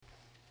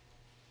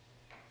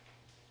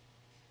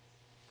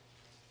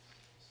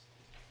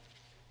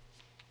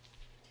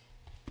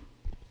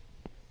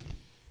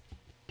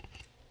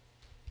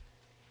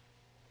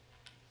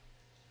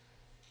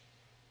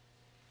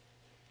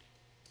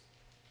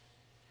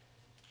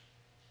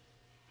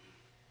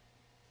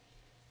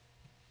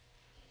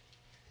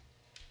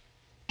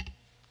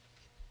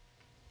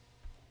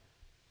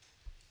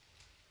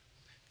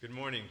Good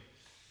morning.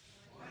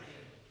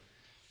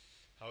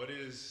 How it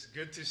is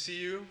good to see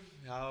you.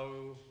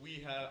 How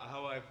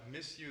I've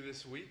missed you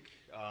this week.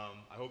 I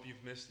hope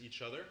you've missed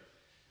each other.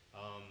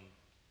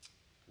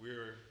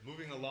 We're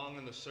moving along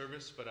in the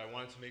service, but I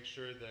wanted to make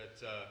sure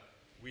that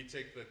we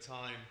take the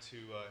time to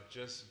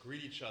just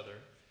greet each other.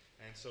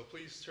 And so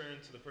please turn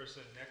to the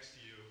person next to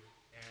you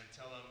and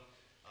tell them,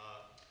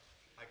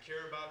 I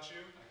care about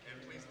you,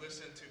 and please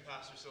listen to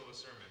Pastor Silva's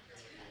sermon.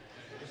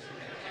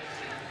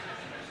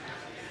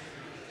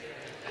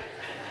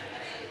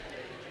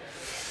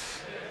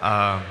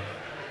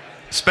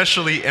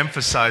 Especially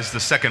emphasize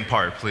the second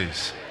part,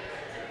 please.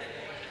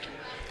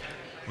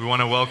 We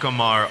want to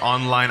welcome our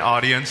online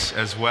audience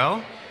as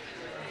well.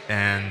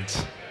 And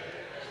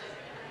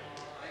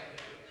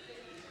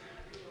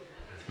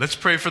let's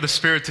pray for the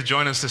Spirit to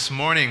join us this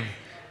morning.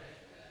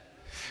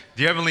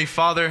 Dear Heavenly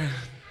Father,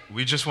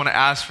 we just want to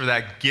ask for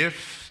that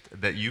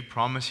gift that you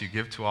promise you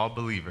give to all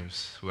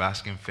believers who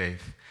ask in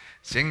faith.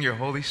 Send your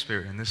Holy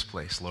Spirit in this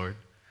place, Lord.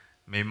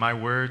 May my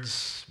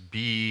words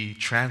be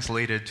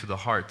translated to the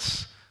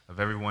hearts of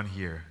everyone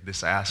here.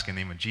 This I ask in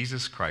the name of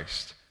Jesus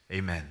Christ.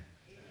 Amen.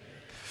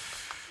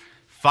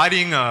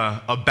 Fighting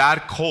a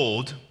bad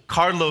cold,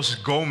 Carlos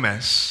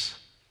Gomez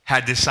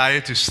had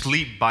decided to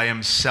sleep by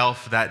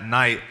himself that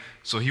night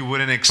so he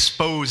wouldn't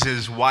expose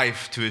his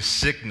wife to his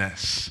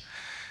sickness.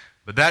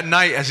 But that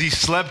night, as he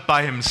slept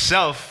by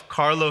himself,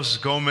 Carlos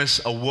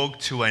Gomez awoke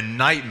to a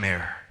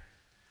nightmare.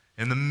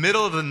 In the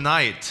middle of the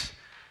night,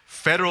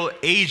 federal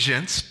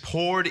agents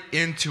poured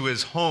into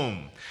his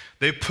home.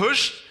 They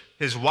pushed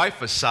his wife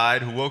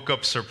aside, who woke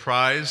up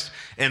surprised,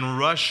 and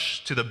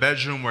rushed to the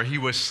bedroom where he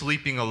was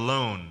sleeping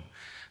alone.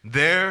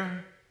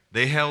 There,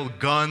 they held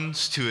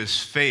guns to his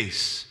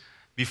face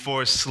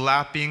before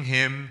slapping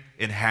him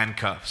in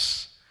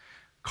handcuffs.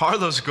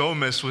 Carlos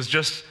Gomez was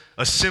just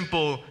a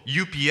simple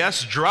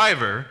UPS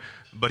driver,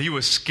 but he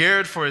was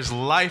scared for his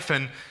life,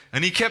 and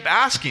he kept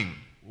asking,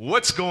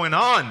 "What's going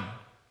on?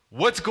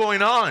 What's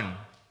going on?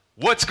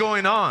 What's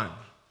going on?"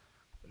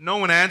 No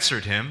one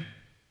answered him.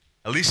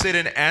 At least they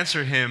didn't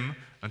answer him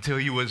until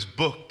he was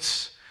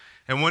booked.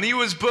 And when he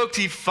was booked,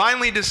 he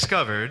finally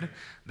discovered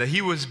that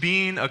he was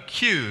being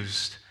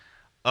accused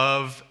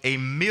of $1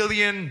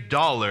 million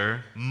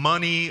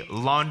money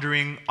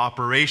laundering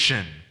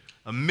operation.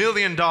 $1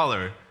 million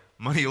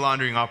money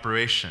laundering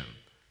operation.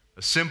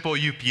 A simple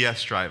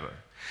UPS driver.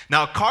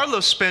 Now,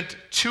 Carlos spent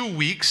 2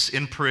 weeks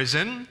in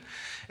prison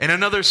and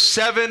another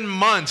 7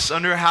 months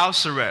under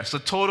house arrest, a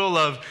total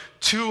of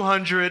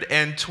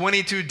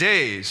 222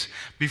 days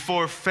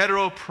before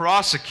federal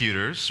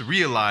prosecutors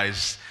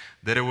realized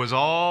that it was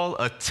all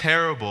a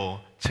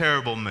terrible,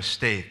 terrible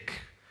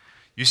mistake.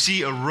 You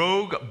see, a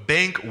rogue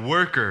bank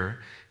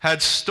worker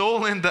had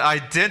stolen the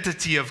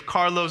identity of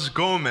Carlos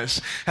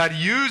Gomez, had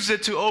used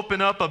it to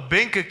open up a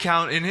bank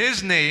account in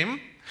his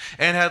name,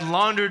 and had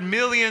laundered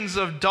millions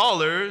of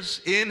dollars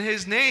in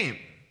his name.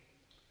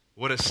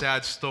 What a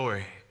sad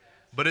story.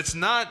 But it's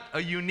not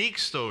a unique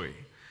story.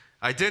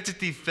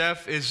 Identity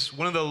theft is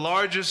one of the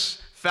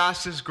largest,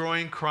 fastest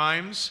growing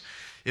crimes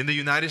in the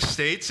United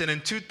States. And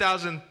in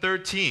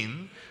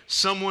 2013,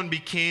 someone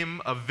became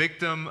a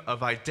victim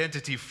of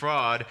identity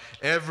fraud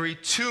every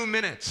 2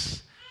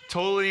 minutes,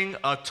 totaling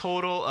a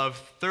total of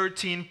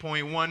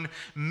 13.1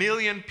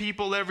 million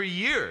people every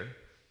year.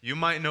 You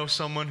might know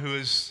someone who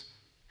has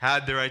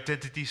had their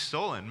identity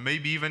stolen,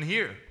 maybe even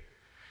here.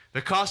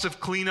 The cost of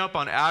cleanup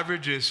on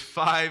average is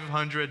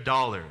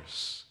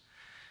 $500.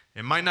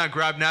 It might not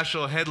grab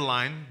national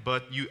headline,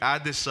 but you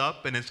add this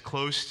up and it's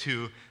close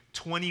to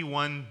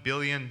 $21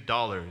 billion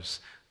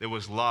that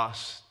was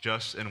lost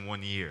just in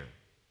 1 year.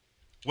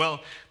 Well,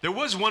 there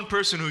was one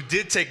person who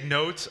did take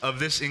note of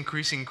this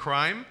increasing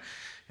crime,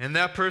 and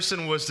that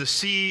person was the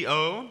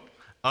CEO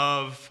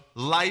of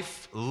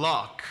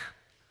LifeLock,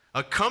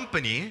 a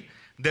company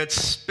that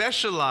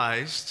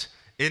specialized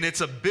in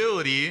its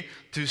ability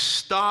to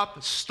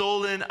stop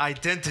stolen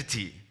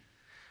identity.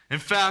 In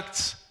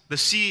fact, the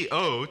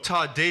CEO,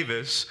 Todd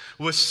Davis,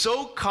 was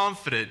so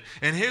confident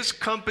in his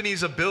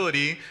company's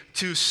ability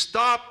to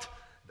stop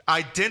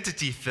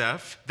identity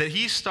theft that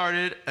he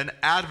started an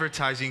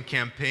advertising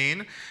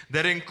campaign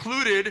that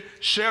included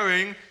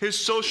sharing his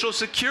social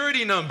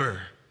security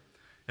number.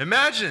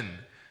 Imagine,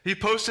 he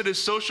posted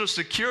his social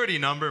security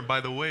number, and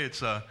by the way,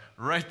 it's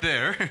right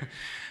there.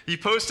 He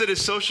posted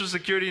his social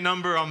security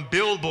number on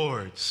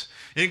billboards,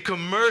 in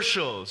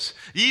commercials,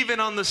 even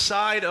on the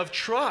side of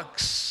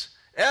trucks,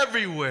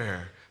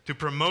 everywhere to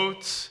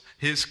promote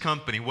his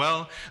company.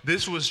 Well,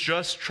 this was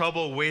just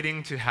trouble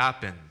waiting to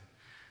happen.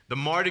 The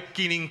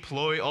marketing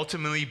ploy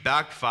ultimately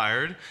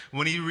backfired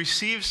when he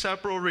received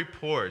several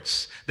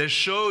reports that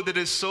showed that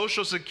his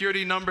social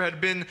security number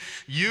had been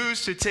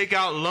used to take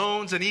out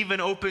loans and even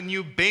open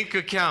new bank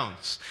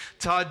accounts.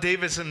 Todd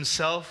Davis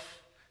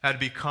himself had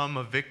become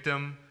a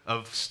victim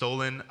of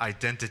stolen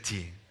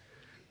identity.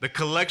 The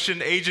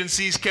collection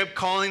agencies kept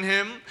calling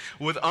him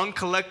with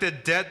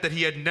uncollected debt that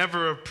he had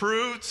never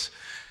approved.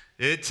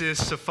 It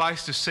is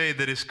suffice to say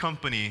that his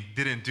company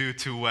didn't do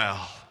too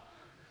well.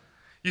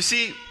 You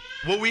see,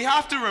 What we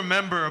have to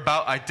remember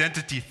about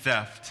identity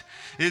theft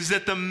is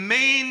that the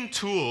main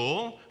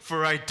tool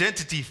for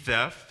identity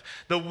theft,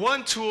 the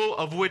one tool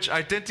of which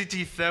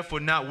identity theft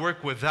would not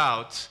work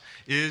without,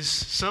 is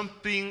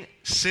something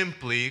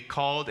simply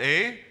called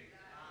a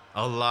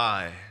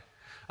lie.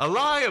 A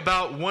lie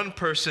about one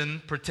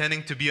person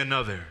pretending to be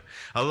another.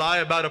 A lie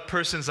about a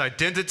person's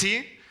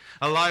identity.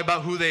 A lie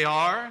about who they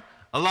are.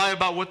 A lie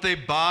about what they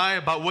buy,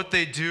 about what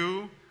they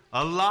do.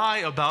 A lie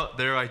about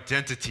their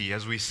identity,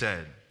 as we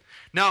said.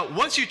 Now,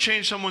 once you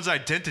change someone's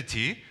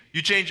identity,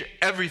 you change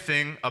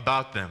everything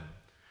about them.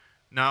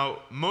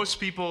 Now,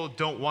 most people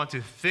don't want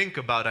to think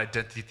about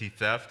identity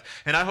theft,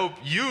 and I hope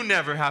you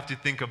never have to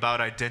think about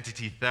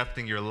identity theft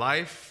in your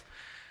life.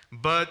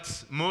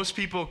 But most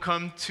people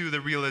come to the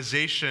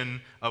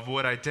realization of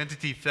what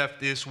identity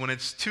theft is when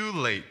it's too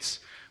late,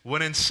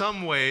 when in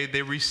some way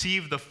they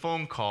receive the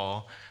phone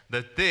call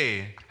that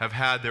they have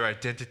had their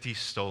identity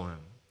stolen.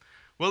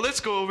 Well, let's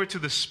go over to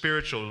the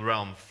spiritual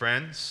realm,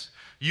 friends.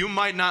 You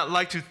might not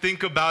like to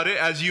think about it,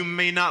 as you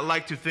may not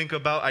like to think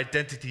about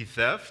identity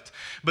theft,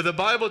 but the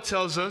Bible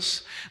tells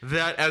us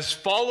that as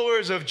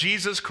followers of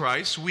Jesus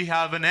Christ, we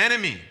have an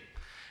enemy.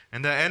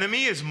 And the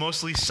enemy is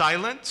mostly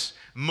silent,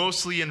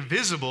 mostly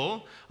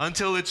invisible,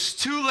 until it's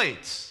too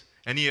late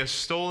and he has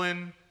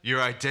stolen your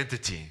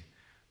identity.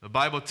 The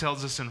Bible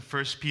tells us in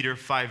 1 Peter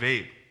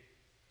 5:8,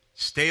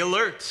 stay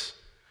alert,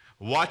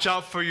 watch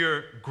out for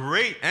your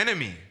great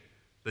enemy,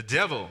 the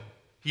devil.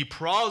 He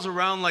prowls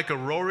around like a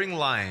roaring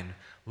lion,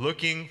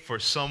 looking for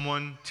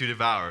someone to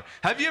devour.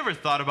 Have you ever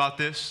thought about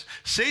this?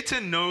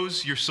 Satan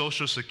knows your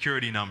social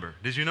security number.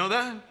 Did you know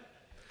that?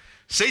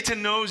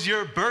 Satan knows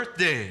your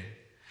birthday.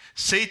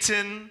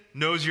 Satan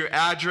knows your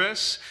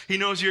address. He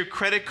knows your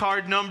credit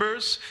card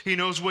numbers. He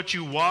knows what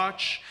you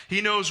watch.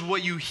 He knows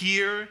what you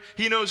hear.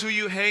 He knows who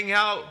you hang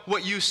out,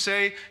 what you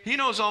say. He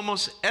knows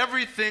almost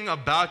everything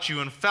about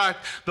you. In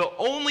fact, the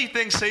only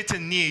thing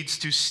Satan needs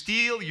to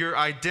steal your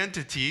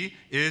identity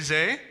is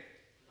a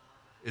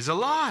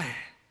lie.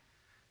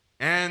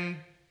 And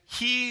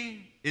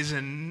he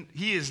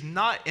is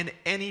not in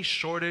any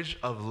shortage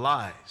of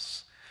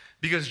lies.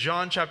 Because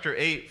John chapter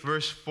 8,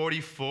 verse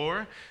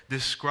 44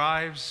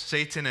 describes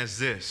Satan as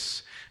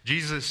this.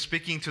 Jesus is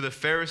speaking to the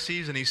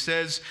Pharisees and he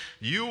says,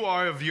 you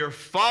are of your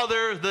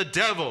father the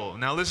devil.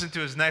 Now listen to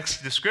his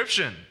next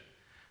description.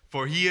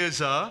 For he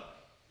is a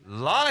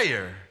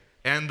liar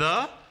and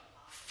the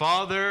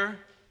father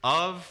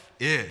of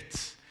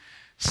it.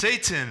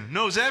 Satan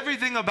knows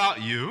everything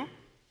about you,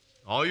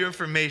 all your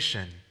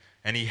information,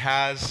 and he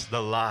has the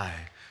lie.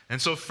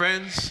 And so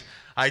friends,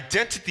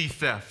 identity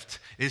theft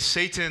is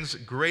Satan's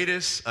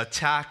greatest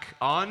attack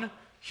on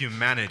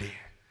humanity.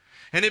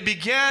 And it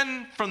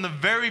began from the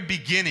very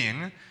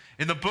beginning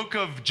in the book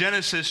of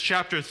Genesis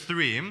chapter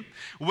 3,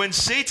 when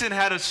Satan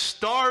had a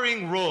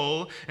starring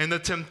role in the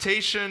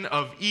temptation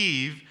of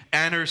Eve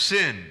and her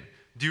sin.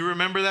 Do you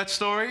remember that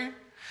story?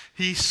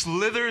 He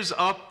slithers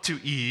up to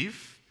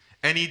Eve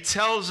and he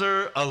tells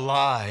her a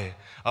lie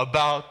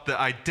about the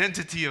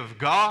identity of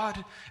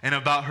God and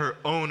about her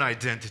own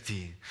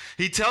identity.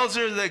 He tells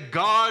her that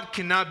God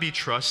cannot be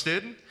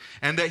trusted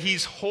and that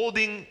he's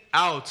holding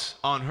out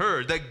on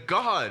her, that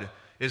God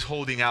is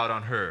holding out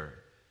on her.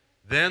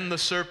 Then the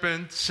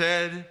serpent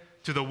said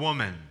to the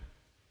woman,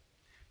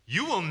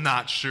 you will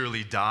not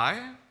surely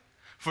die,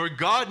 for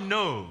God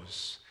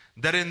knows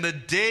that in the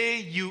day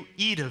you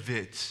eat of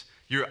it,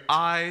 your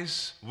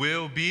eyes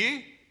will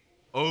be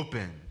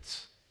opened,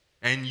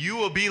 and you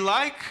will be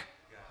like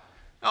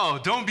Oh,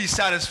 don't be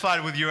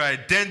satisfied with your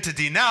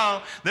identity.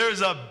 Now, there's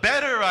a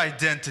better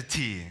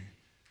identity,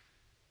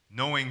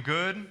 knowing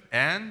good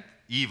and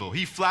evil.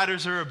 He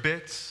flatters her a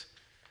bit,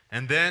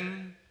 and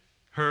then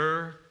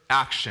her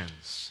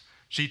actions.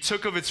 She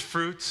took of its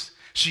fruits,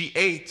 she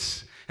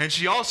ate, and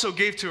she also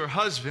gave to her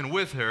husband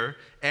with her,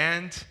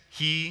 and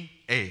he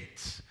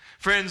ate.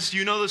 Friends,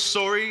 you know the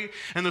story,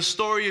 and the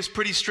story is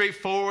pretty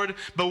straightforward,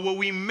 but what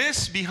we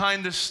miss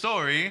behind the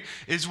story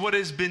is what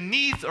is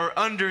beneath or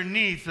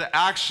underneath the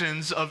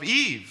actions of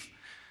Eve.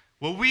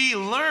 What we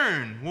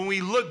learn when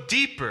we look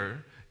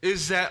deeper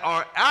is that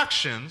our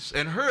actions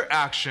and her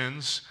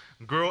actions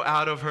grow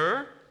out of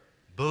her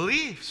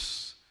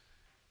beliefs.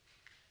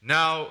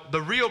 Now,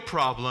 the real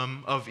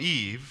problem of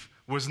Eve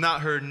was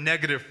not her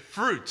negative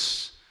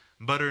fruits,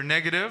 but her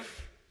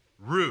negative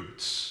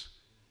roots.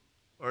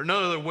 Or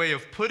another way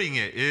of putting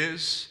it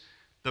is,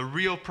 the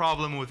real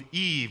problem with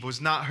Eve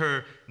was not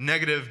her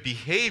negative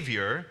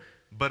behavior,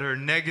 but her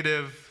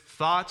negative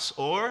thoughts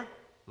or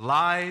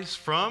lies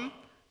from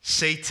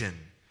Satan.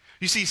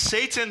 You see,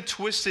 Satan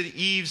twisted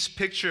Eve's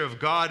picture of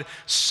God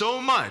so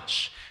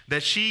much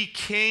that she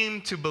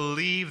came to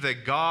believe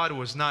that God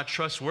was not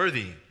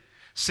trustworthy.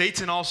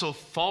 Satan also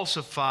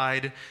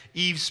falsified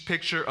Eve's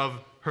picture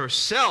of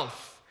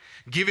herself,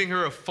 giving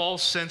her a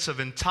false sense of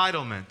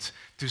entitlement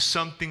to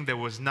something that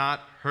was not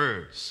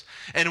hers.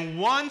 And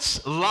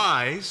once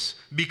lies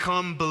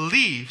become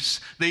beliefs,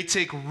 they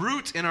take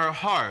root in our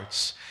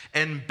hearts,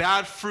 and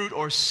bad fruit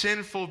or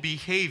sinful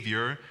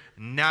behavior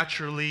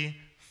naturally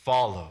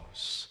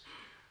follows.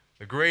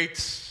 The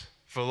great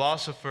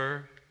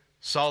philosopher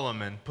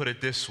Solomon put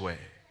it this way: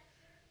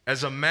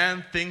 as a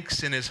man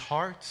thinks in his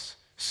heart,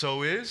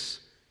 so is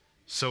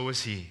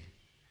he.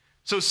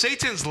 So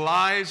Satan's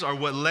lies are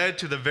what led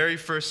to the very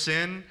first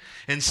sin,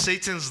 and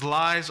Satan's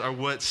lies are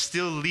what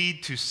still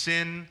lead to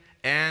sin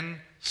and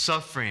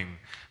suffering.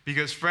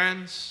 Because,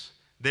 friends,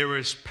 there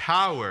is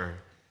power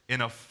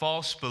in a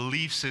false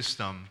belief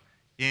system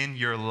in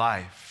your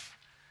life.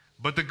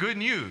 But the good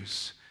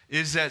news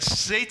is that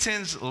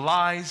Satan's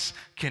lies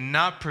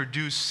cannot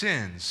produce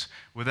sins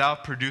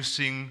without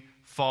producing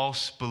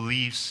false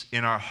beliefs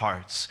in our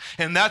hearts.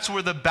 And that's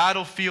where the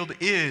battlefield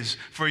is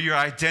for your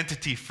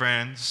identity,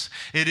 friends.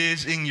 It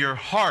is in your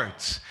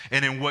heart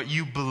and in what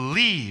you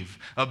believe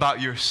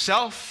about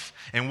yourself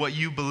and what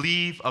you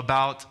believe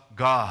about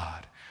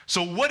God.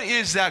 So what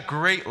is that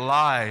great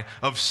lie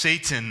of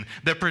Satan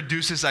that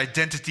produces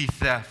identity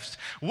theft?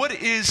 What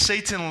is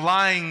Satan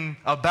lying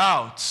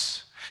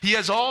about? He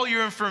has all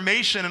your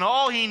information, and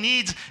all he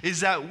needs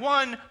is that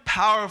one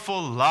powerful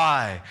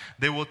lie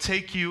that will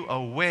take you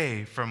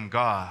away from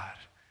God.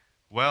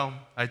 Well,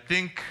 I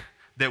think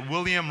that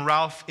William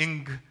Ralph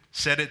Ing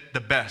said it the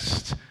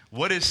best.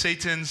 What is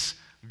Satan's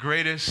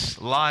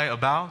greatest lie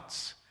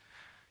about?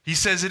 He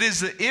says, it is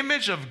the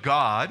image of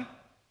God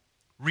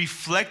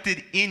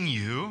reflected in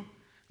you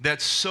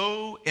that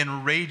so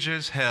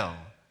enrages hell.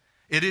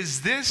 It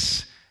is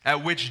this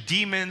at which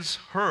demons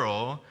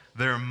hurl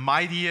their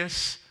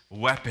mightiest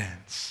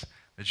weapons.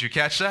 Did you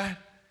catch that?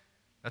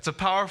 That's a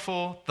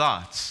powerful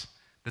thought,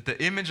 that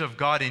the image of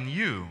God in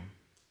you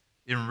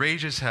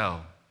enrages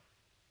hell.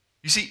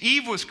 You see,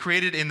 Eve was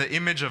created in the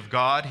image of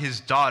God, his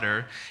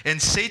daughter, and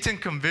Satan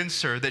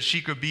convinced her that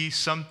she could be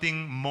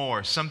something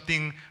more,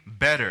 something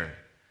better.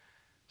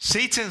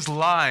 Satan's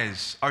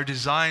lies are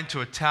designed to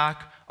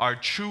attack our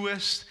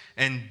truest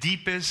and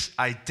deepest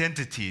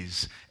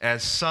identities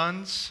as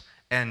sons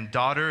and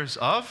daughters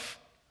of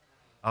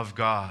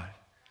God.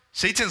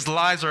 Satan's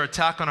lies are an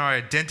attack on our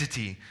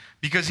identity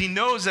because he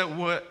knows that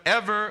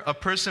whatever a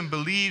person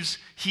believes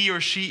he or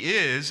she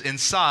is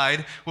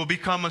inside will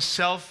become a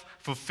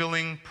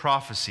self-fulfilling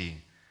prophecy.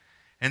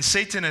 And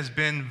Satan has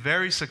been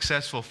very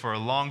successful for a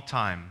long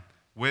time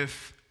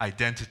with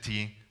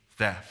identity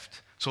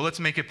theft. So let's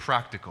make it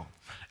practical.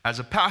 As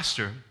a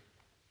pastor,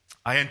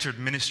 I entered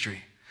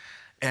ministry.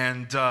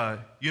 And,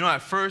 at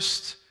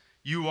first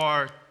you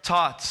are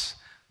taught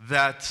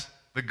that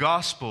the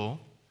gospel,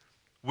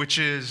 which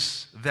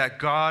is that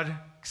God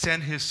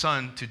sent his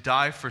son to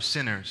die for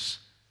sinners,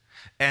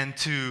 and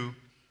to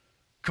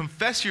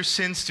confess your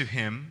sins to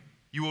him,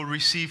 you will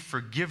receive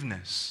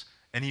forgiveness,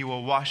 and he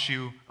will wash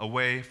you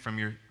away from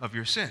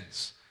your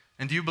sins.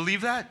 And do you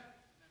believe that?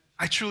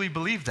 I truly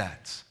believe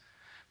that.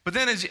 But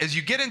then as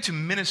you get into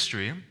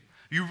ministry,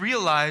 you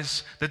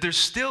realize that there's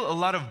still a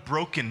lot of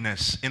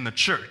brokenness in the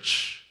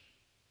church.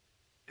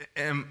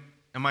 Am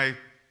I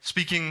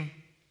speaking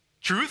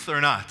truth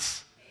or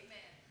not?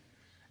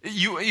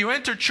 You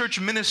enter church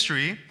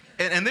ministry,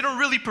 and they don't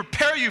really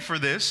prepare you for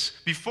this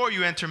before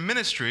you enter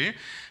ministry,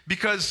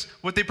 because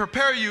what they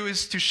prepare you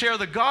is to share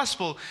the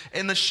gospel.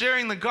 And the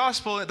sharing the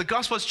gospel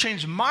has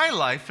changed my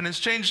life, and it's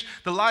changed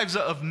the lives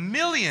of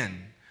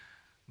millions.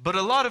 But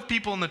a lot of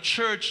people in the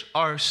church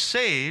are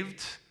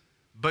saved,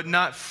 but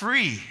not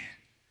free,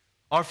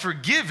 are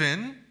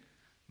forgiven,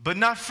 but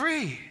not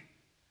free.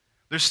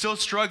 They're still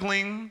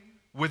struggling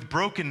with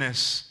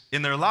brokenness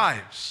in their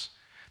lives.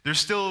 There's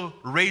still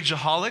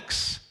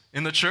rageaholics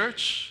in the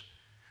church.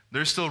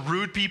 There's still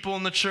rude people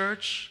in the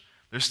church.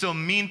 There's still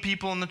mean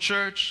people in the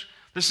church.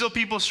 There's still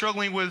people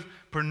struggling with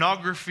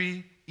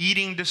pornography,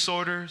 eating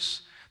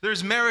disorders.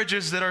 There's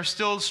marriages that are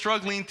still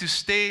struggling to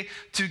stay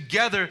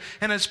together.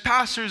 And as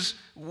pastors,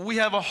 we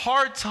have a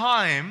hard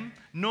time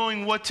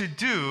knowing what to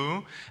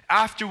do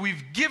after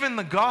we've given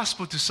the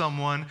gospel to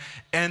someone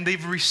and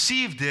they've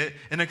received it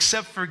and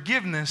accept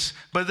forgiveness,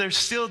 but they're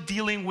still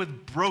dealing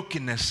with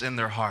brokenness in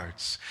their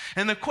hearts.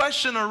 And the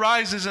question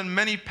arises in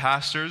many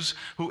pastors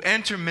who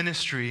enter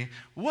ministry,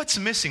 what's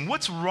missing?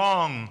 What's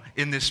wrong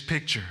in this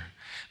picture?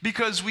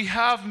 Because we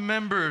have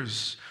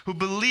members who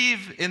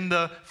believe in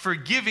the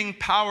forgiving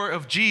power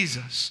of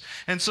Jesus.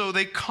 And so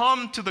they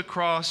come to the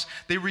cross,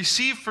 they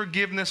receive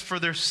forgiveness for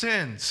their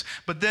sins,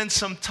 but then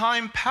some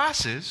time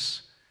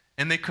passes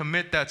and they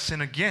commit that sin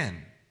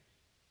again.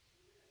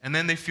 And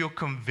then they feel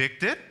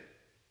convicted,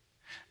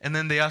 and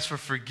then they ask for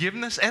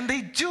forgiveness, and they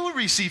do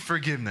receive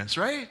forgiveness,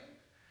 right?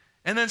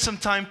 And then some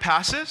time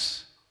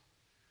passes,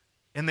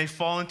 and they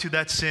fall into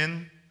that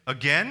sin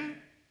again,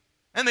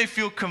 and they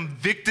feel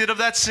convicted of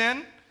that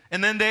sin,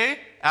 and then they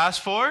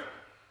ask for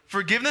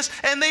forgiveness,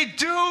 and they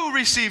do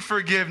receive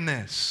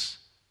forgiveness.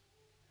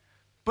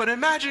 But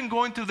imagine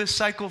going through this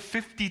cycle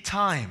 50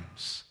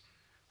 times.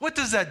 What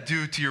does that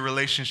do to your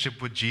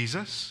relationship with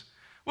Jesus?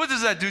 What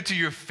does that do to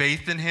your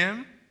faith in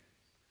him?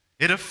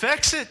 It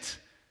affects it.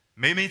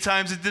 Many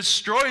times it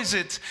destroys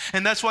it.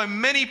 And that's why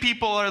many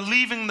people are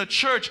leaving the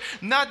church,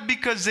 not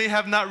because they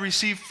have not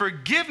received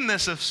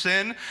forgiveness of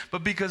sin,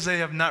 but because they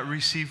have not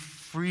received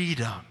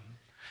freedom.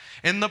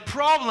 And the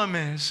problem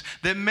is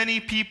that many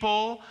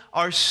people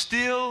are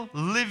still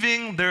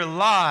living their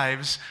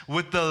lives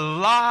with the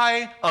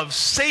lie of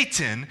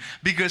Satan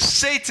because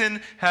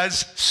Satan has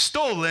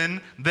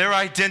stolen their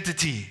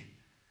identity.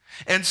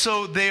 And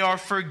so they are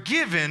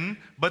forgiven,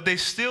 but they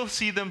still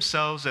see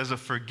themselves as a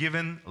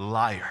forgiven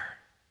liar.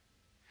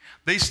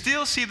 They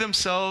still see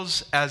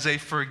themselves as a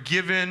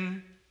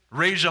forgiven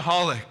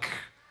rageaholic.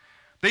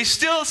 They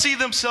still see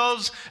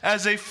themselves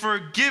as a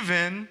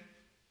forgiven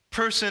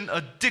person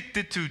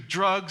addicted to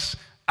drugs,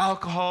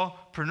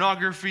 alcohol,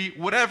 pornography,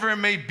 whatever it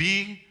may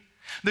be.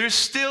 They're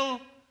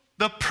still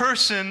the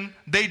person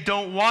they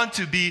don't want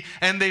to be,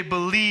 and they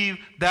believe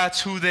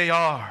that's who they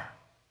are.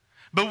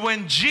 But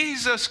when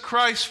Jesus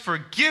Christ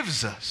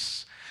forgives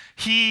us,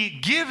 He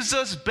gives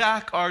us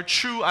back our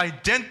true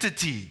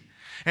identity.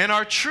 And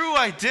our true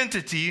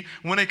identity,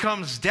 when it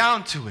comes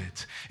down to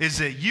it, is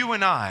that you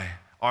and I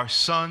are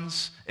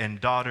sons and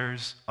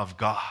daughters of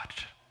God.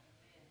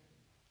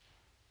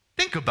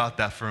 Think about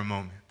that for a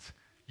moment.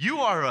 You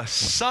are a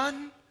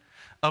son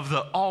of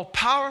the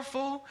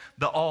all-powerful,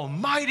 the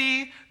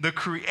almighty, the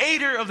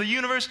creator of the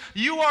universe.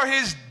 You are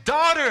His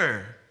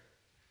daughter.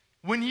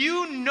 When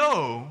you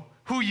know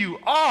who you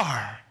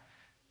are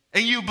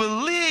and you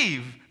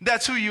believe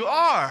that's who you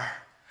are,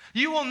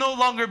 you will no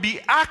longer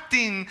be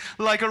acting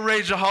like a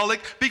rageaholic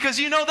because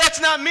you know that's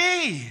not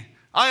me.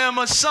 I am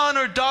a son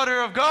or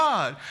daughter of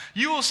God.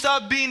 You will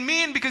stop being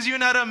mean because you're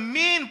not a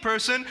mean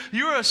person.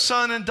 You're a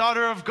son and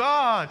daughter of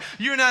God.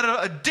 You're not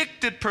an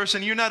addicted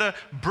person. You're not a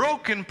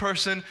broken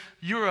person.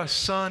 You're a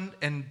son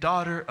and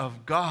daughter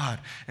of God.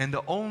 And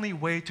the only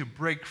way to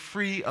break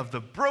free of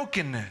the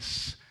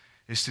brokenness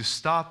is to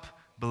stop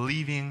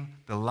believing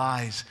the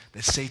lies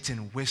that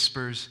Satan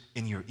whispers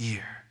in your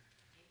ear.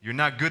 You're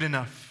not good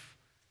enough.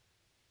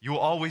 You will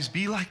always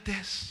be like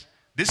this.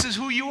 This is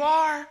who you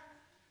are.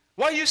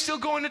 Why are you still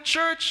going to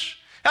church?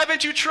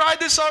 Haven't you tried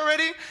this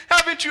already?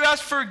 Haven't you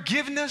asked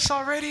forgiveness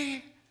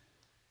already?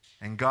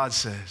 And God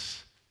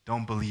says,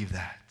 don't believe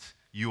that.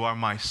 You are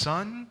my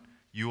son.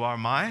 You are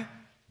my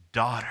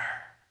daughter.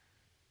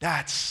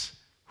 That's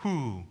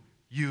who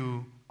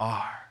you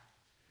are.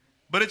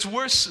 But it's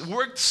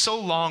worked so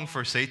long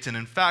for Satan.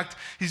 In fact,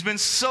 he's been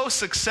so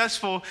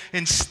successful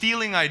in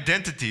stealing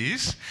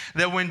identities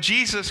that when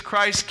Jesus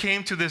Christ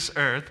came to this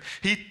earth,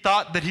 he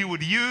thought that he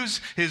would use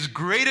his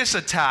greatest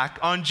attack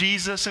on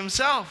Jesus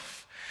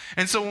himself.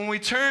 And so when we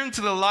turn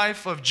to the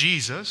life of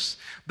Jesus,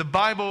 the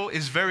Bible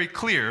is very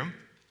clear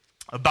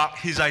about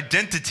his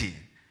identity.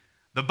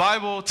 The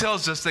Bible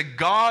tells us that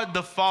God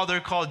the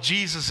Father called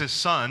Jesus his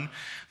son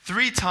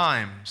 3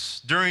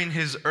 times during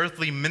his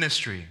earthly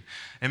ministry.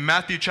 In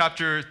Matthew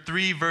chapter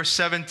 3, verse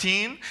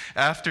 17,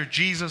 after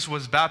Jesus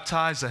was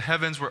baptized, the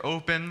heavens were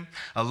open,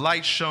 a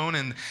light shone,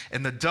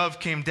 and the dove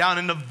came down,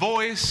 and the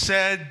voice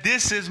said,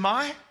 "This is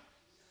my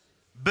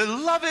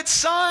beloved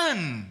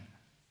Son."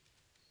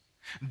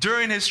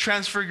 During his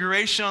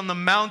transfiguration on the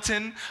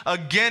mountain,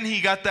 again he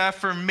got the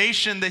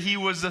affirmation that he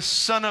was the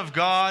Son of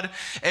God.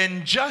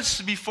 And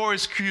just before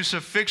his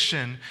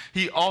crucifixion,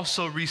 he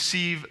also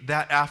received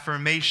that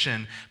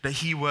affirmation that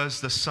he was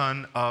the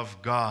Son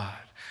of God.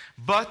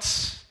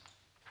 But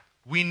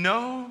we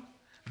know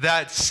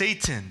that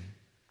Satan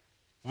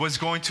was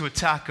going to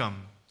attack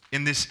him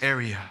in this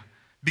area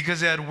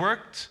because it had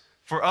worked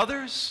for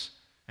others,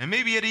 and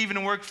maybe it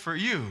even worked for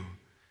you.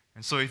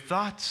 And so he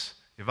thought,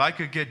 if I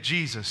could get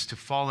Jesus to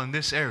fall in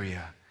this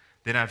area,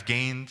 then I've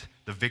gained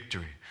the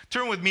victory.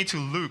 Turn with me to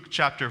Luke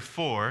chapter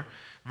 4,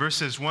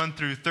 verses 1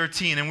 through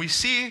 13, and we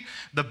see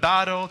the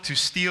battle to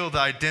steal the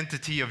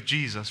identity of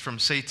Jesus from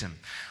Satan.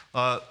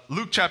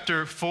 Luke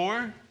chapter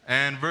 4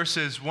 and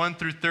verses 1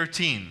 through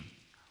 13.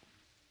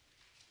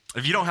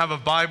 If you don't have a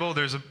Bible,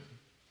 there's a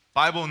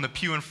Bible in the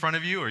pew in front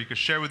of you, or you could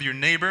share with your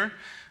neighbor,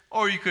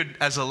 or you could,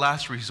 as a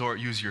last resort,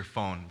 use your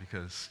phone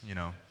because,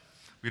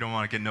 we don't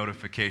want to get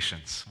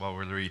notifications while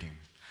we're reading.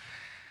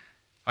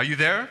 Are you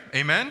there?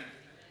 Amen?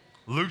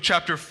 Luke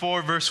chapter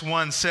 4, verse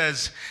 1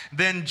 says,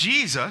 "Then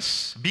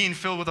Jesus, being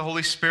filled with the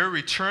Holy Spirit,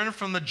 returned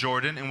from the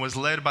Jordan and was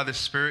led by the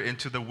Spirit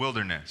into the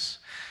wilderness,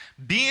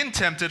 being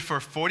tempted for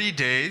 40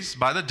 days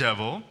by the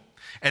devil.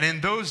 And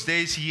in those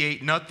days he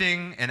ate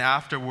nothing, and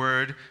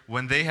afterward,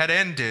 when they had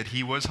ended,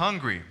 he was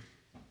hungry.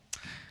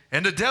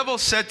 And the devil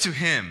said to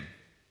him,"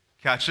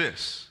 catch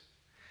this,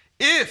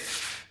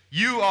 "If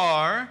you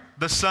are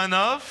the Son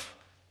of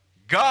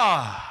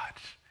God,"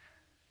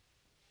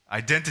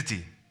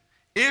 identity,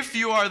 "if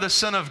you are the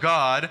Son of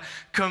God,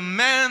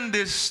 command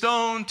this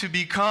stone to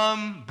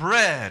become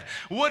bread."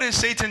 What is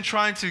Satan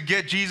trying to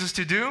get Jesus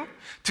to do?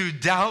 To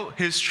doubt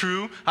his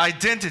true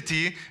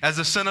identity as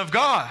the Son of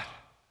God.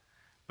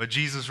 But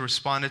Jesus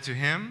responded to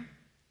him,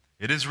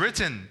 "It is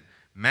written,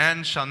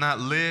 man shall not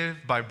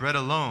live by bread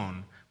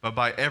alone, but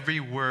by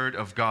every word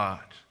of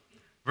God."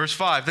 Verse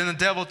 5, "Then the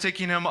devil,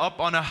 taking him up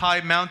on a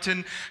high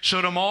mountain,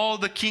 showed him all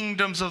the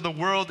kingdoms of the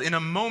world in a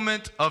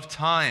moment of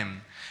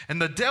time.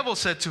 And the devil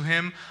said to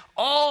him,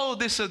 all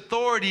this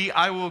authority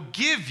I will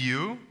give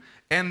you,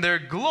 and their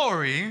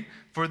glory,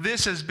 for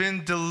this has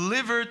been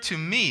delivered to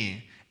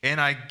me, and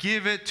I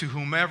give it to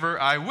whomever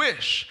I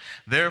wish.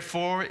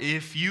 Therefore,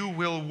 if you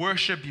will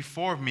worship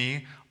before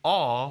me,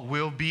 all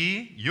will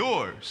be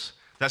yours.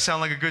 That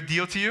sound like a good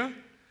deal to you?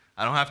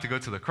 I don't have to go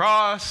to the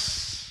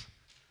cross.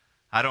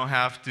 I don't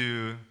have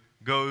to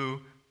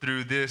go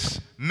through this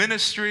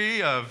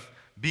ministry of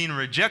being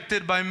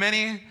rejected by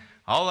many.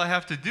 All I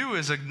have to do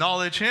is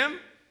acknowledge him,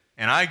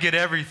 and I get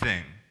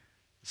everything.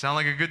 Sound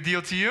like a good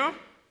deal to you?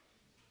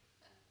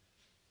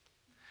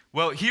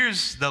 Well,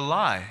 here's the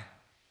lie,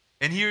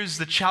 and here's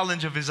the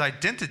challenge of his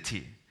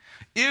identity.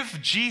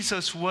 If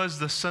Jesus was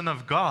the Son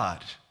of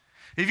God,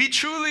 if he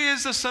truly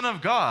is the Son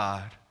of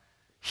God,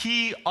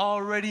 he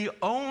already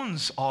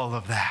owns all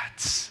of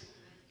that.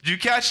 Did you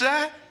catch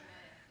that?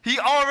 He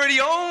already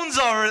owns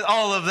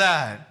all of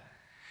that.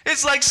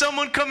 It's like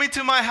someone coming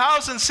to my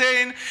house and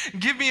saying,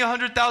 give me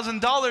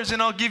 $100,000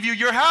 and I'll give you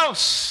your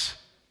house.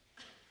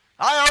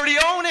 I already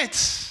own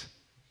it.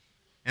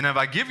 And if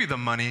I give you the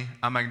money,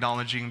 I'm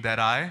acknowledging that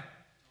I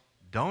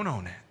don't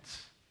own it.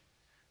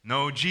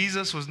 No,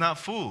 Jesus was not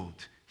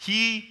fooled.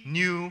 He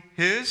knew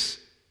his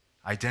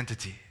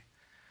identity.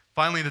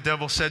 Finally, the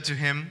devil said to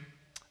him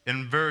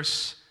in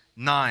verse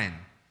 9,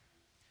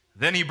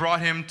 then he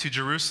brought him to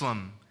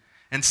Jerusalem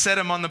and set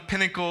him on the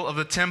pinnacle of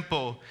the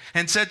temple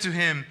and said to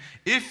him,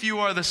 if you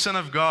are the Son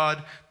of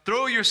God,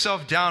 throw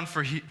yourself down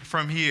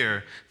from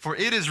here, for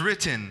it is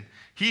written,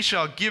 he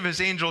shall give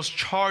his angels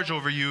charge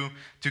over you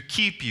to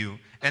keep you,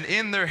 and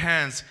in their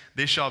hands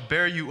they shall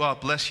bear you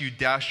up, lest you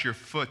dash your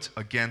foot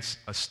against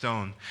a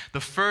stone.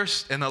 The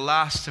first and the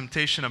last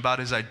temptation about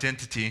his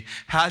identity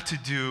had to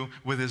do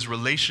with his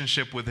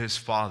relationship with his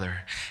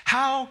Father.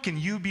 How can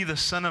you be the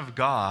Son of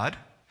God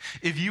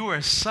if you are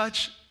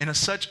in a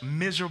such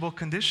miserable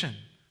condition?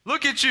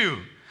 Look at you.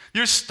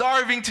 You're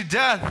starving to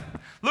death.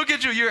 Look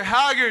at you. You're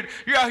haggard.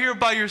 You're out here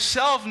by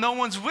yourself. No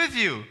one's with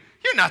you.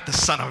 You're not the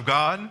Son of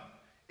God.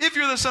 If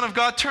you're the Son of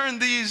God, turn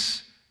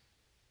these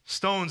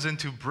stones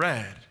into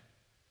bread.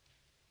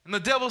 And the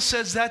devil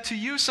says that to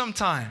you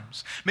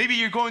sometimes. Maybe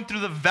you're going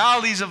through the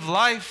valleys of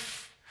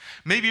life.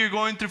 Maybe you're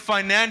going through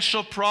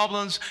financial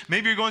problems.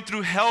 Maybe you're going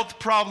through health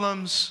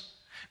problems.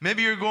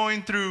 Maybe you're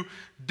going through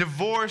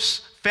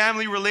divorce,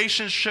 family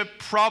relationship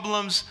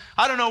problems.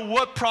 I don't know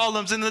what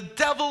problems. And the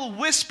devil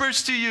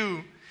whispers to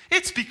you,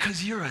 it's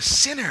because you're a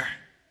sinner.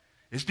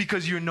 It's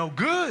because you're no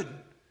good.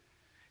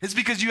 It's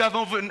because you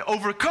haven't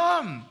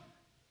overcome.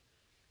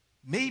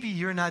 Maybe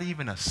you're not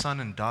even a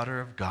son and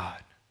daughter of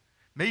God.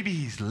 Maybe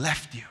he's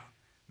left you.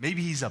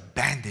 Maybe he's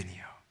abandoned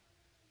you.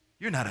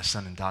 You're not a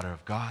son and daughter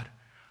of God.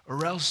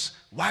 Or else,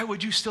 why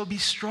would you still be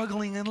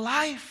struggling in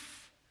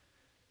life?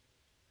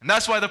 And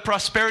that's why the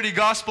prosperity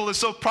gospel is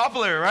so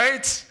popular,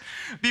 right?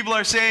 People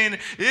are saying,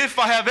 if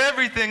I have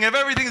everything, if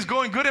everything's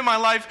going good in my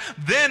life,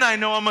 then I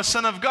know I'm a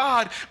son of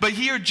God. But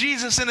here,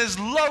 Jesus, in his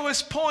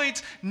lowest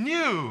point,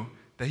 knew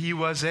that he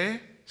was a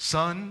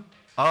son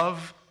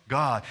of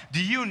God.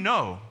 Do you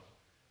know,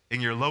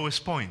 in your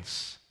lowest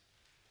points,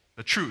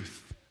 the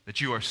truth that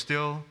you are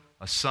still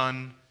a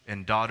son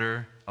and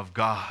daughter of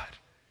God?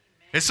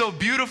 It's so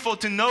beautiful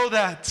to know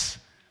that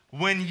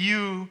when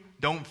you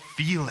don't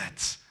feel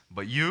it,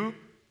 but you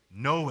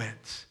know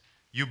it,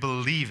 you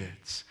believe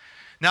it.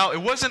 Now,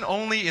 it wasn't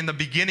only in the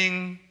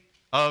beginning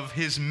of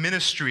his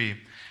ministry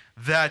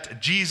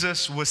that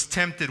Jesus was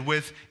tempted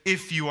with,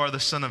 if you are the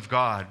Son of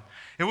God.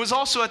 It was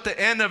also at the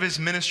end of his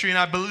ministry, and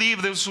I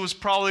believe this was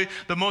probably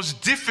the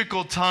most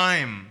difficult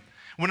time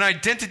when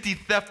identity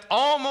theft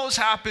almost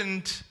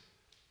happened,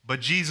 but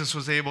Jesus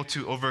was able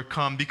to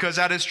overcome. Because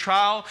at his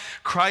trial,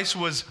 Christ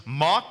was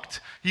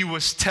mocked, he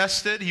was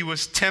tested, he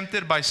was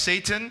tempted by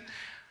Satan,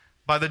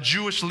 by the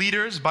Jewish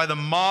leaders, by the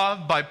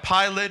mob, by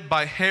Pilate,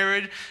 by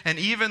Herod, and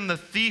even the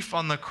thief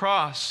on the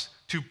cross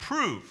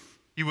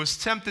he was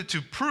tempted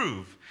to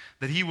prove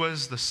that he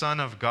was the Son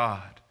of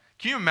God.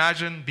 Can you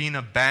imagine being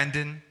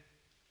abandoned?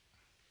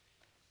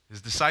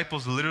 His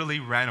disciples literally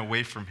ran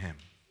away from him.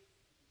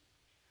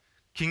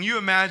 Can you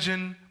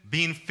imagine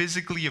being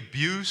physically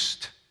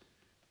abused?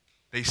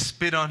 They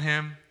spit on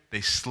him,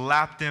 they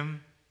slapped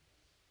him,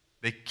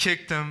 they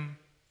kicked him,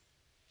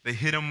 they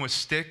hit him with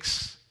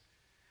sticks.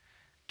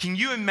 Can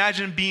you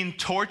imagine being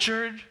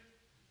tortured?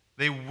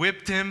 They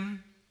whipped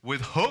him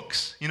with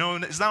hooks. You know,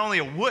 it's not only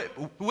a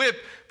whip,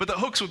 but the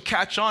hooks would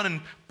catch on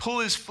and pull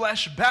his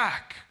flesh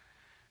back.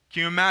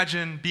 Can you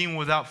imagine being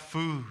without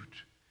food?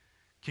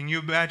 Can you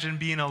imagine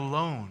being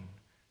alone?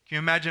 Can you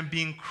imagine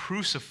being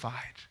crucified?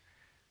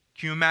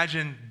 Can you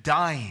imagine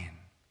dying?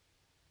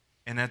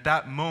 And at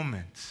that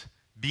moment,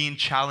 being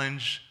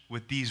challenged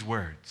with these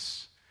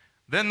words.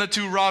 Then the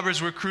two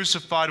robbers were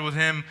crucified with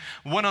him,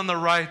 one on the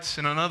right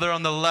and another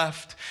on the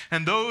left.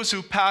 And those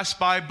who passed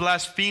by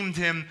blasphemed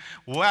him,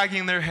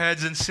 wagging their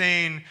heads and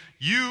saying,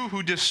 you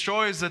who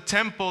destroys the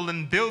temple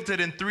and built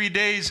it in 3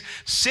 days,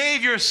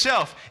 save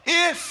yourself.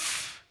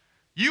 If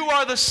you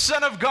are the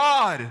Son of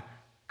God,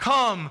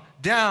 come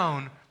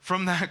down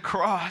from that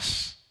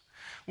cross.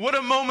 What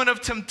a moment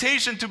of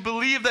temptation to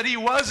believe that he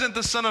wasn't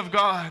the Son of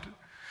God.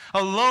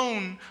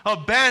 alone,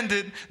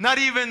 abandoned, not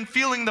even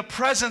feeling the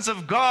presence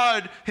of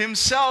God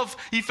himself.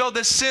 He felt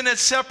that sin had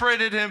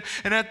separated him.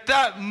 And at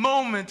that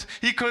moment,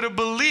 he could have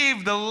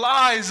believed the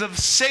lies of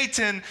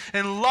Satan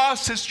and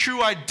lost his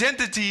true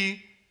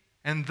identity,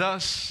 and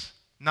thus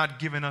not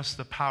given us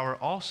the power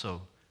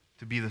also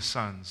to be the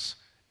sons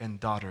and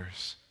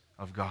daughters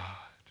of God.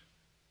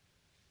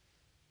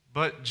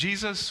 But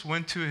Jesus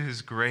went to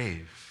his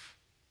grave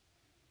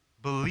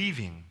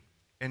believing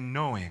and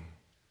knowing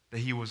that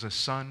he was a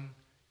son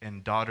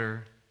and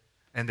daughter,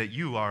 and that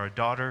you are a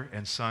daughter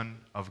and son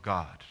of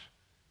God.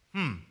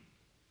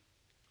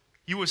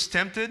 He was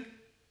tempted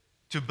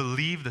to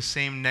believe the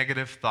same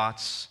negative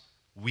thoughts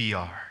we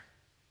are.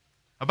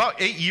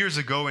 About 8 years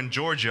ago in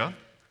Georgia,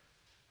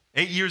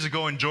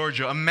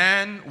 a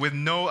man with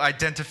no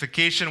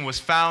identification was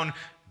found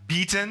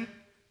beaten,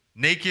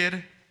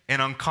 naked,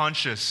 and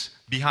unconscious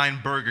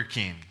behind Burger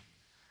King.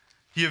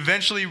 He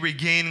eventually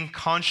regained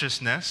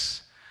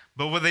consciousness,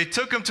 but when they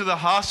took him to the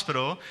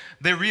hospital,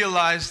 they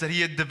realized that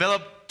he had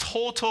developed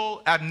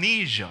total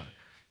amnesia.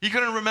 He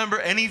couldn't remember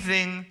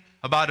anything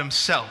about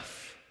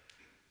himself.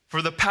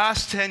 For the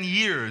past 10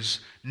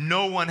 years,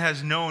 no one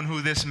has known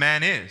who this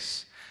man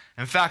is.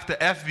 In fact, the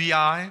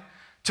FBI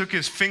took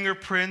his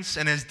fingerprints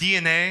and his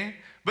DNA,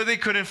 but they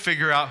couldn't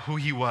figure out who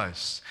he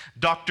was.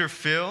 Dr.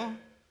 Phil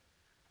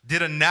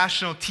did a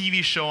national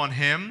TV show on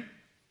him,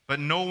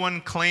 but no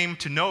one claimed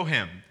to know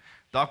him.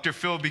 Dr.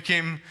 Phil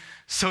became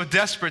so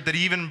desperate that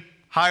he even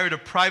hired a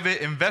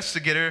private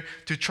investigator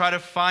to try to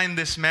find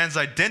this man's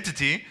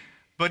identity,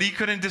 but he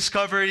couldn't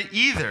discover it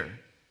either.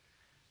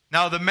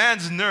 Now, the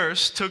man's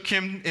nurse took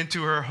him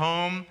into her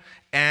home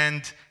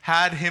and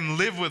had him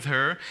live with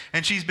her,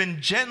 and she's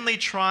been gently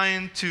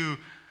trying to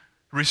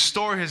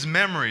restore his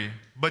memory.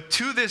 But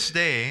to this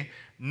day,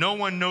 no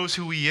one knows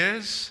who he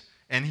is,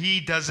 and he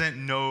doesn't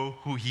know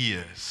who he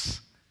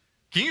is.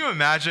 Can you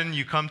imagine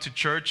you come to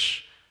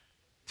church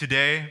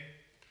today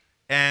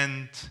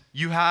and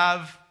you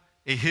have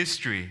a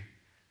history,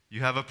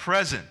 you have a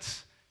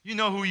present, you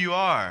know who you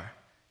are,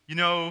 you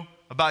know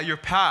about your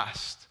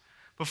past,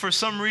 but for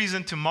some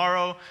reason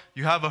tomorrow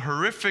you have a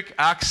horrific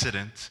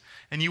accident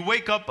and you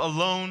wake up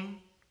alone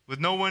with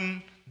no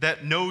one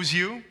that knows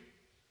you,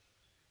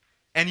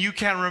 and you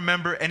can't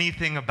remember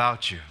anything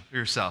about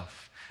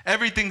yourself.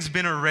 Everything's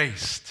been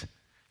erased.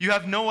 You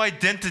have no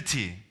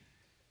identity.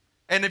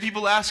 And if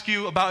people ask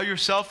you about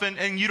yourself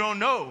and you don't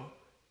know.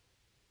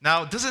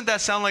 Now, doesn't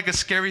that sound like a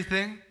scary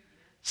thing?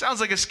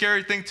 Sounds like a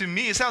scary thing to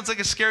me. It sounds like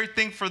a scary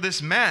thing for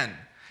this man.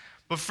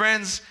 But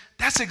friends,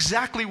 that's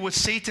exactly what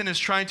Satan is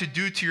trying to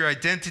do to your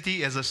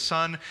identity as a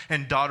son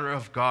and daughter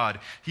of God.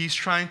 He's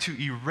trying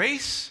to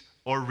erase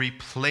or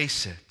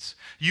replace it.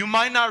 You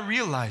might not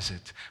realize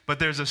it, but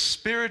there's a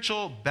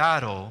spiritual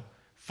battle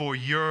for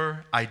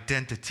your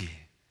identity.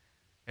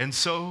 And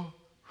so,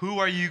 who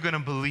are you going to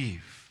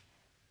believe?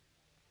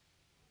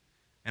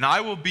 And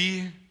I will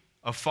be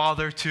a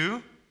father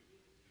to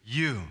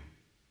you.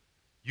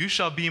 You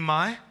shall be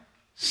my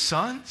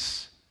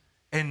sons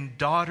and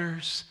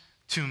daughters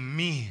to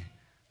me,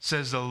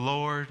 says the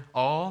Lord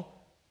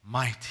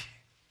Almighty.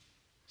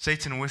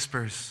 Satan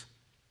whispers,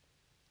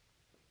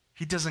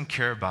 he doesn't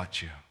care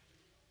about you.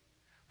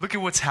 Look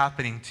at what's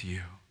happening to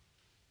you.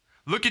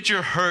 Look at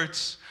your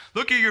hurts.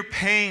 Look at your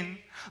pain.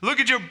 Look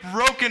at your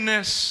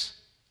brokenness.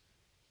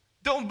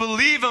 Don't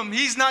believe him.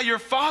 He's not your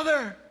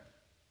father.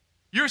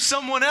 You're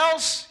someone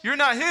else. You're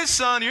not his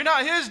son. You're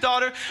not his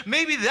daughter.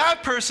 Maybe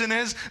that person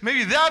is.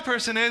 Maybe that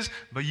person is.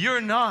 But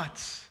you're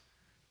not.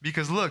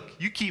 Because look,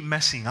 you keep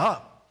messing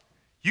up.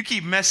 You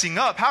keep messing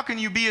up. How can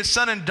you be his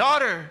son and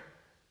daughter?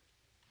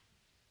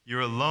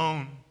 You're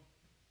alone.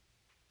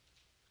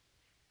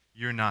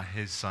 You're not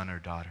his son or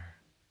daughter.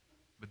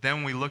 But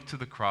then we look to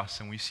the cross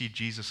and we see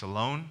Jesus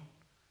alone.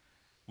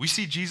 We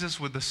see Jesus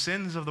with the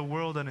sins of the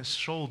world on his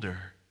shoulder.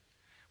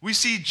 We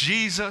see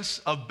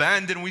Jesus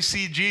abandoned. We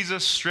see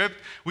Jesus stripped.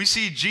 We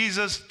see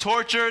Jesus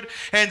tortured.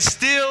 And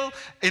still,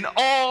 in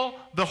all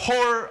the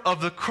horror of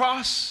the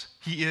cross,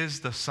 he is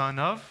the Son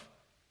of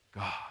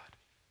God.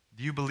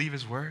 Do you believe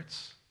his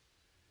words?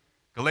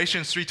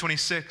 Galatians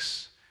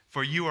 3:26,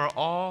 for you are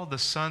all the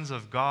sons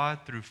of God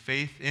through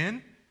faith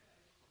in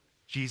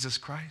Jesus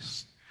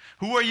Christ.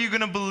 Who are you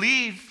going to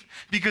believe?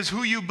 Because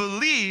who you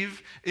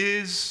believe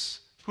is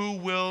who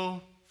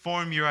will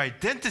form your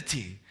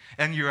identity.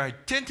 And your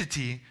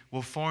identity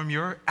will form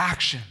your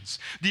actions.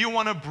 Do you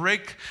want to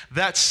break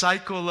that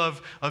cycle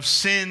of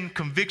sin,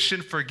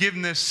 conviction,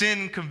 forgiveness,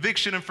 sin,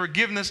 conviction, and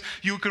forgiveness?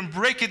 You can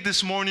break it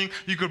this morning.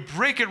 You could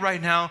break it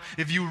right now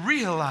if you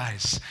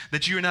realize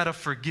that you're not a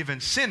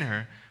forgiven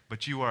sinner,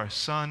 but you are a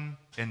son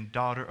and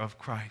daughter of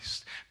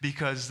Christ.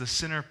 Because the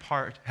sinner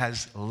part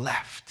has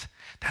left.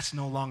 That's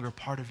no longer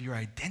part of your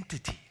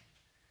identity.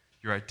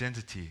 Your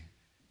identity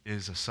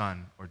is a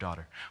son or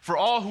daughter. For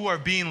all who are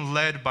being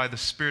led by the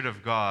Spirit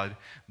of God,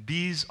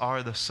 these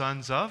are the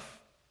sons of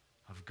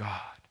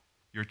God.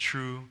 Your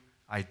true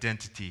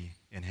identity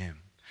in him.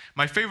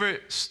 My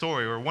favorite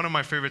story, or one of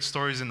my favorite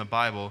stories in the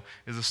Bible,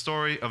 is the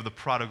story of the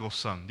prodigal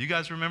son. Do you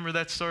guys remember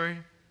that story?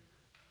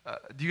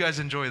 Do you guys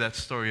enjoy that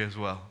story as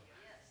well?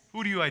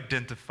 Who do you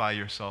identify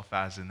yourself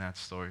as in that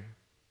story?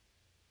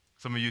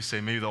 Some of you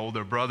say maybe the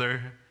older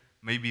brother,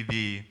 maybe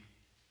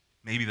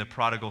the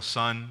prodigal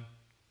son.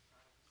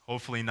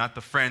 Hopefully not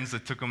the friends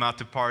that took him out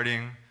to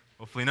partying.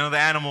 Hopefully none of the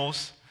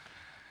animals.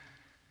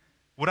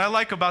 What I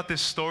like about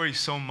this story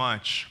so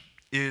much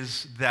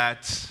is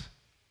that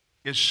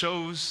it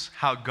shows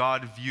how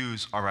God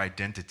views our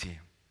identity.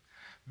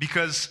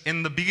 Because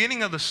in the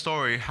beginning of the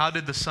story, how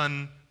did the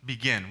son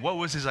begin? What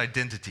was his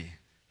identity?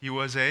 He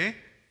was a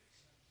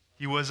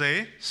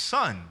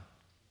son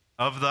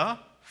of the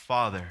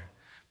Father.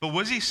 But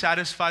was he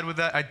satisfied with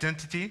that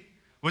identity?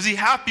 Was he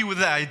happy with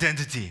that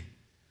identity?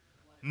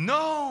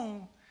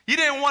 No. He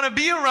didn't want to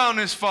be around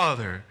his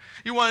father.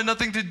 He wanted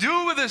nothing to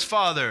do with his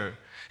father.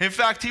 In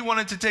fact, he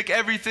wanted to take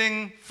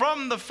everything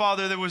from the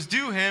father that was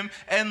due him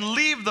and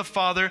leave the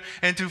father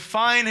and to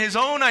find his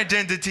own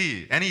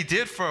identity. And he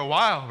did for a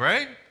while,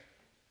 right?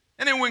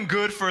 And it went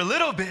good for a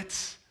little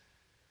bit.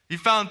 He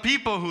found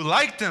people who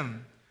liked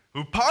him,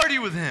 who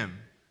partied with him,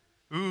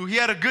 who he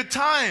had a good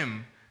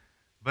time.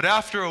 But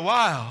after a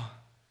while,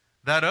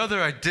 that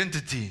other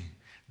identity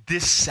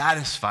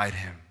dissatisfied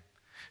him.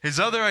 His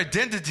other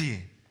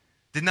identity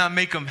did not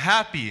make him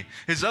happy.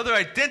 His other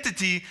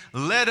identity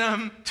led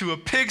him to a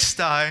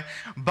pigsty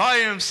by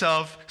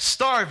himself,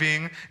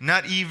 starving,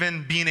 not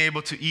even being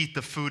able to eat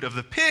the food of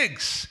the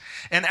pigs.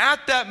 And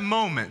at that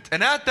moment,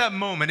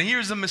 and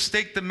here's a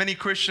mistake that many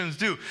Christians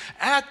do.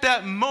 At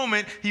that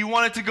moment, he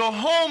wanted to go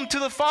home to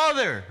the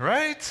Father,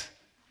 right?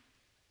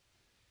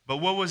 But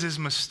what was his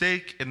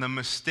mistake and the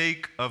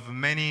mistake of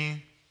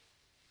many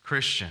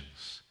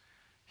Christians?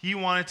 He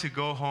wanted to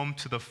go home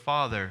to the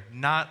Father,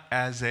 not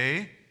as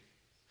a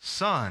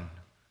son,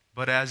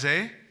 but as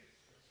a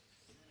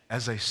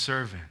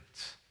servant.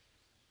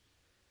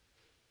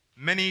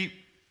 Many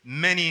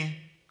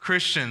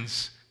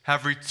Christians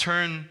have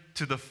returned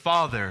to the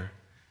Father,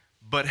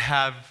 but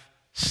have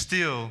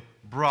still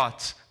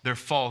brought their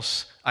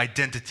false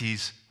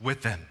identities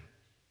with them.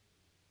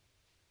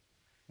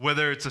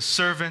 Whether it's a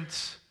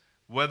servant,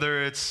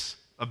 whether it's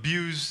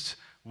abused,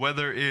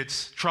 whether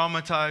it's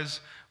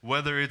traumatized,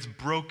 whether it's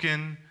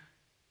broken,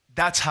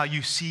 that's how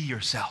you see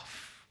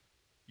yourself.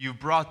 You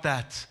brought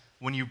that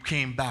when you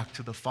came back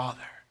to the Father.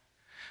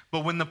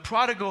 But when the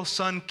prodigal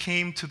son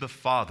came to the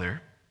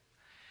Father,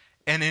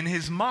 and in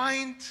his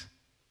mind,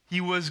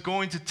 he was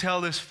going to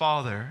tell his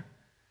father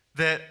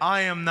that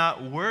I am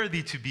not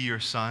worthy to be your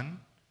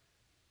son,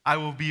 I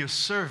will be a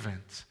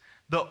servant.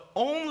 The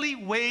only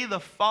way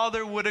the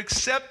father would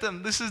accept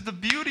him, this is the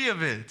beauty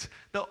of it,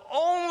 the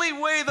only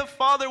way the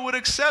father would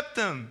accept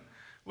him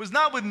was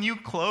not with new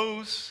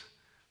clothes,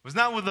 was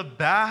not with a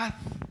bath,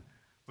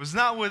 was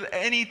not with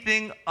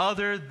anything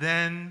other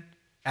than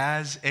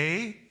as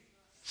a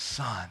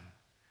son.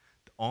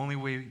 The only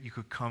way you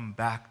could come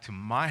back to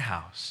my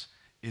house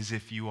is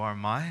if you are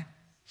my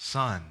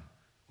son,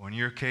 or in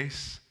your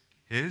case,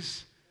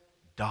 his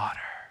daughter.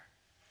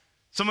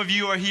 Some of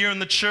you are here in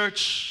the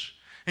church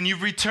and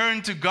you've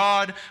returned to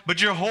God,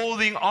 but you're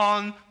holding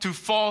on to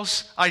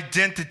false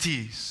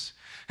identities.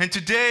 And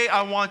today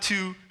I want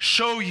to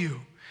show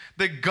you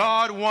that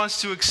God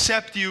wants to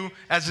accept you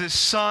as his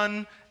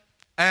son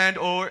and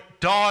or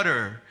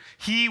daughter.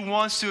 He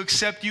wants to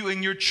accept you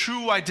in your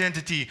true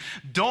identity.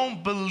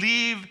 Don't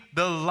believe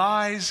the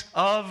lies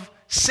of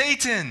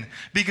Satan,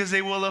 because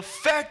they will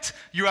affect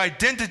your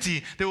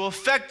identity. They will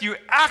affect your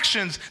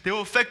actions. They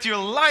will affect your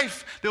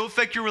life. They will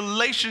affect your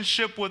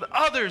relationship with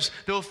others.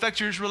 They will affect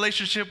your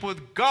relationship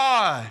with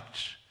God.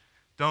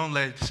 Don't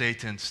let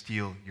Satan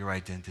steal your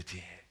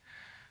identity.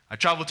 I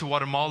traveled to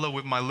Guatemala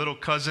with my little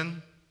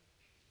cousin,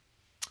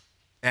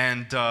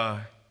 and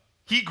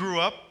he grew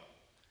up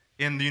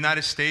in the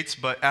United States,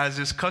 but as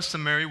is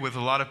customary with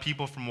a lot of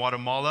people from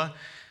Guatemala,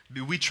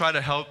 we try to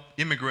help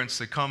immigrants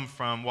that come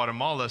from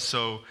Guatemala,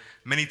 so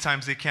many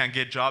times they can't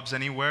get jobs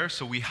anywhere,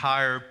 so we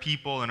hire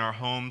people in our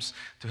homes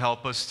to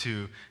help us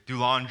to do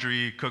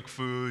laundry, cook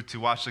food, to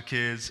watch the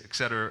kids,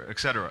 etc.,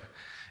 etc.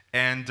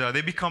 And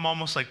they become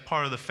almost like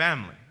part of the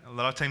family. A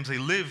lot of times they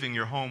live in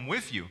your home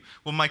with you.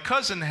 Well, my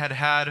cousin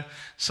had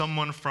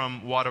someone from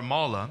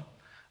Guatemala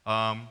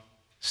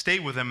stay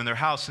with them in their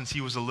house since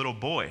he was a little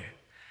boy.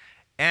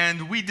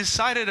 And we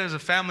decided as a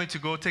family to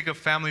go take a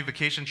family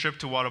vacation trip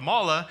to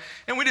Guatemala,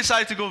 and we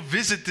decided to go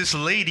visit this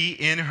lady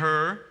in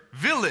her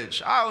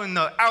village, out in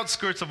the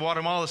outskirts of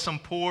Guatemala, some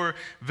poor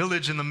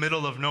village in the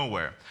middle of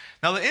nowhere.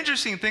 Now, the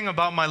interesting thing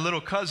about my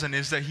little cousin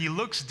is that he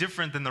looks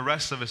different than the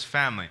rest of his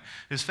family.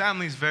 His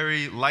family is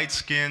very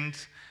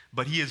light-skinned,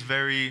 but he is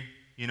very,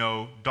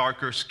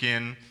 darker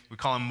skin. We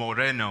call him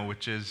moreno,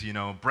 which is,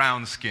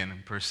 brown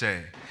skin per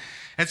se.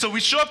 And so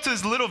we show up to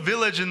this little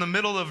village in the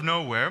middle of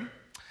nowhere,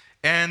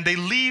 and they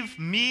leave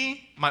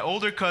me, my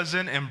older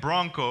cousin, and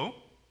Bronco,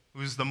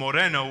 who's the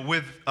moreno,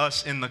 with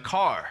us in the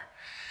car.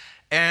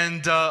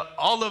 And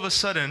all of a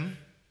sudden,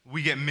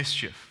 we get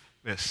mischief.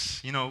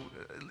 You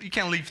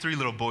can't leave three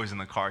little boys in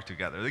the car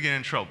together. They get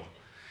in trouble.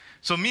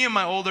 So me and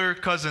my older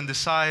cousin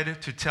decide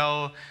to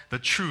tell the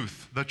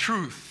truth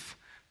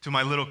to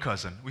my little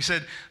cousin. We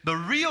said, the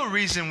real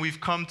reason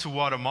we've come to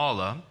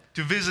Guatemala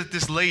to visit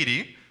this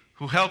lady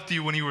who helped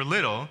you when you were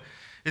little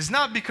is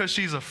not because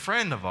she's a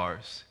friend of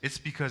ours. It's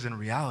because in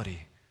reality,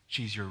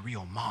 she's your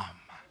real mom.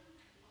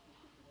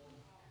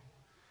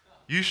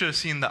 You should have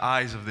seen the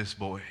eyes of this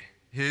boy.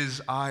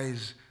 His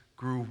eyes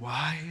grew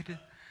wide.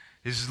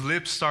 His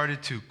lips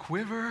started to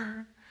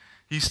quiver.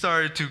 He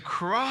started to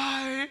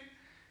cry.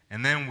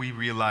 And then we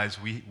realized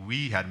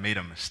we had made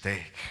a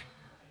mistake.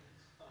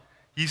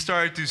 He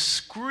started to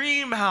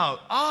scream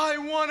out, I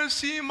want to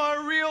see my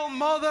real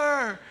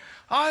mother.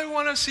 I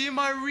want to see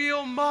my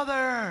real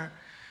mother.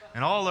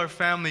 And all our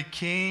family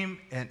came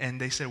and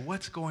they said,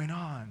 what's going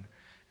on?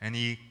 And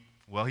he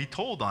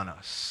told on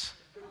us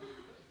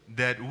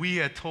that we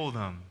had told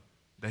him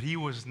that he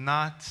was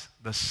not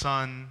the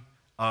son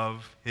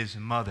of his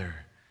mother,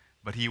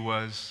 but he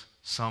was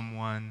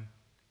someone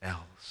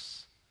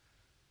else.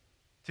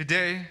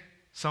 Today,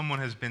 someone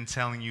has been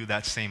telling you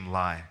that same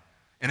lie.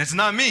 And it's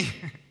not me.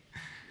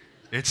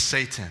 It's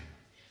Satan.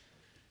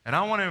 And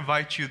I want to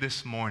invite you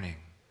this morning,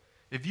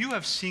 if you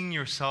have seen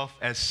yourself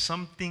as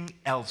something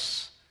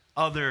else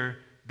other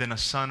than a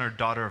son or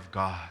daughter of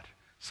God,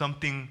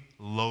 something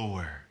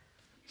lower,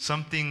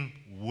 something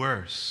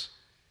worse,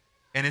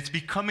 and it's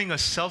becoming a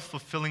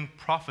self-fulfilling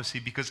prophecy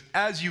because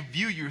as you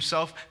view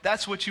yourself,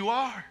 that's what you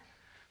are.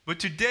 But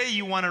today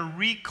you want to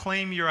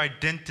reclaim your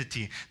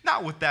identity,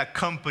 not with that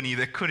company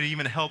that couldn't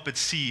even help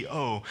its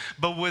CEO,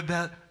 but with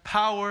that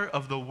power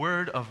of the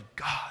Word of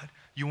God.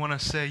 You want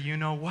to say, you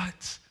know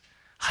what?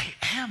 I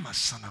am a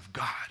son of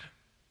God.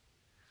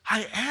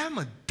 I am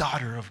a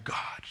daughter of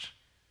God.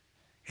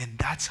 And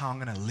that's how I'm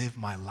going to live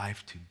my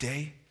life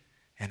today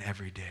and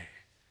every day.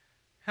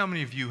 How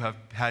many of you have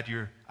had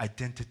your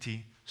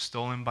identity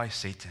stolen by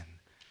Satan?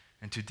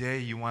 And today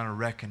you want to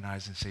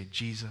recognize and say,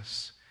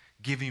 Jesus,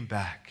 give him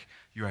back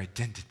your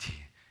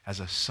identity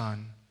as a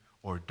son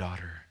or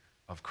daughter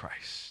of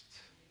Christ.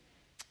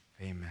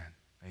 Amen.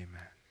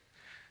 Amen.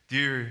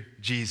 Dear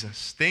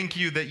Jesus, thank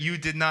you that you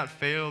did not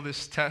fail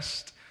this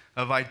test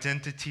of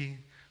identity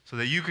so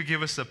that you could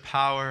give us the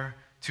power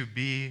to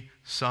be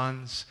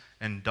sons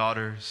and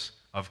daughters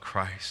of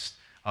Christ,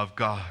 of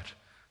God,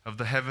 of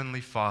the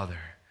Heavenly Father.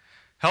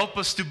 Help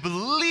us to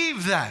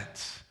believe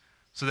that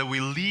so that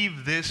we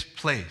leave this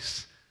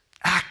place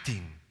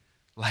acting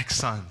like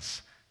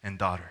sons and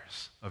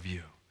daughters of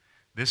you.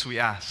 This we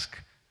ask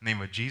in the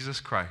name of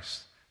Jesus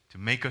Christ to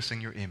make us in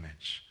your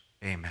image.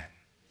 Amen.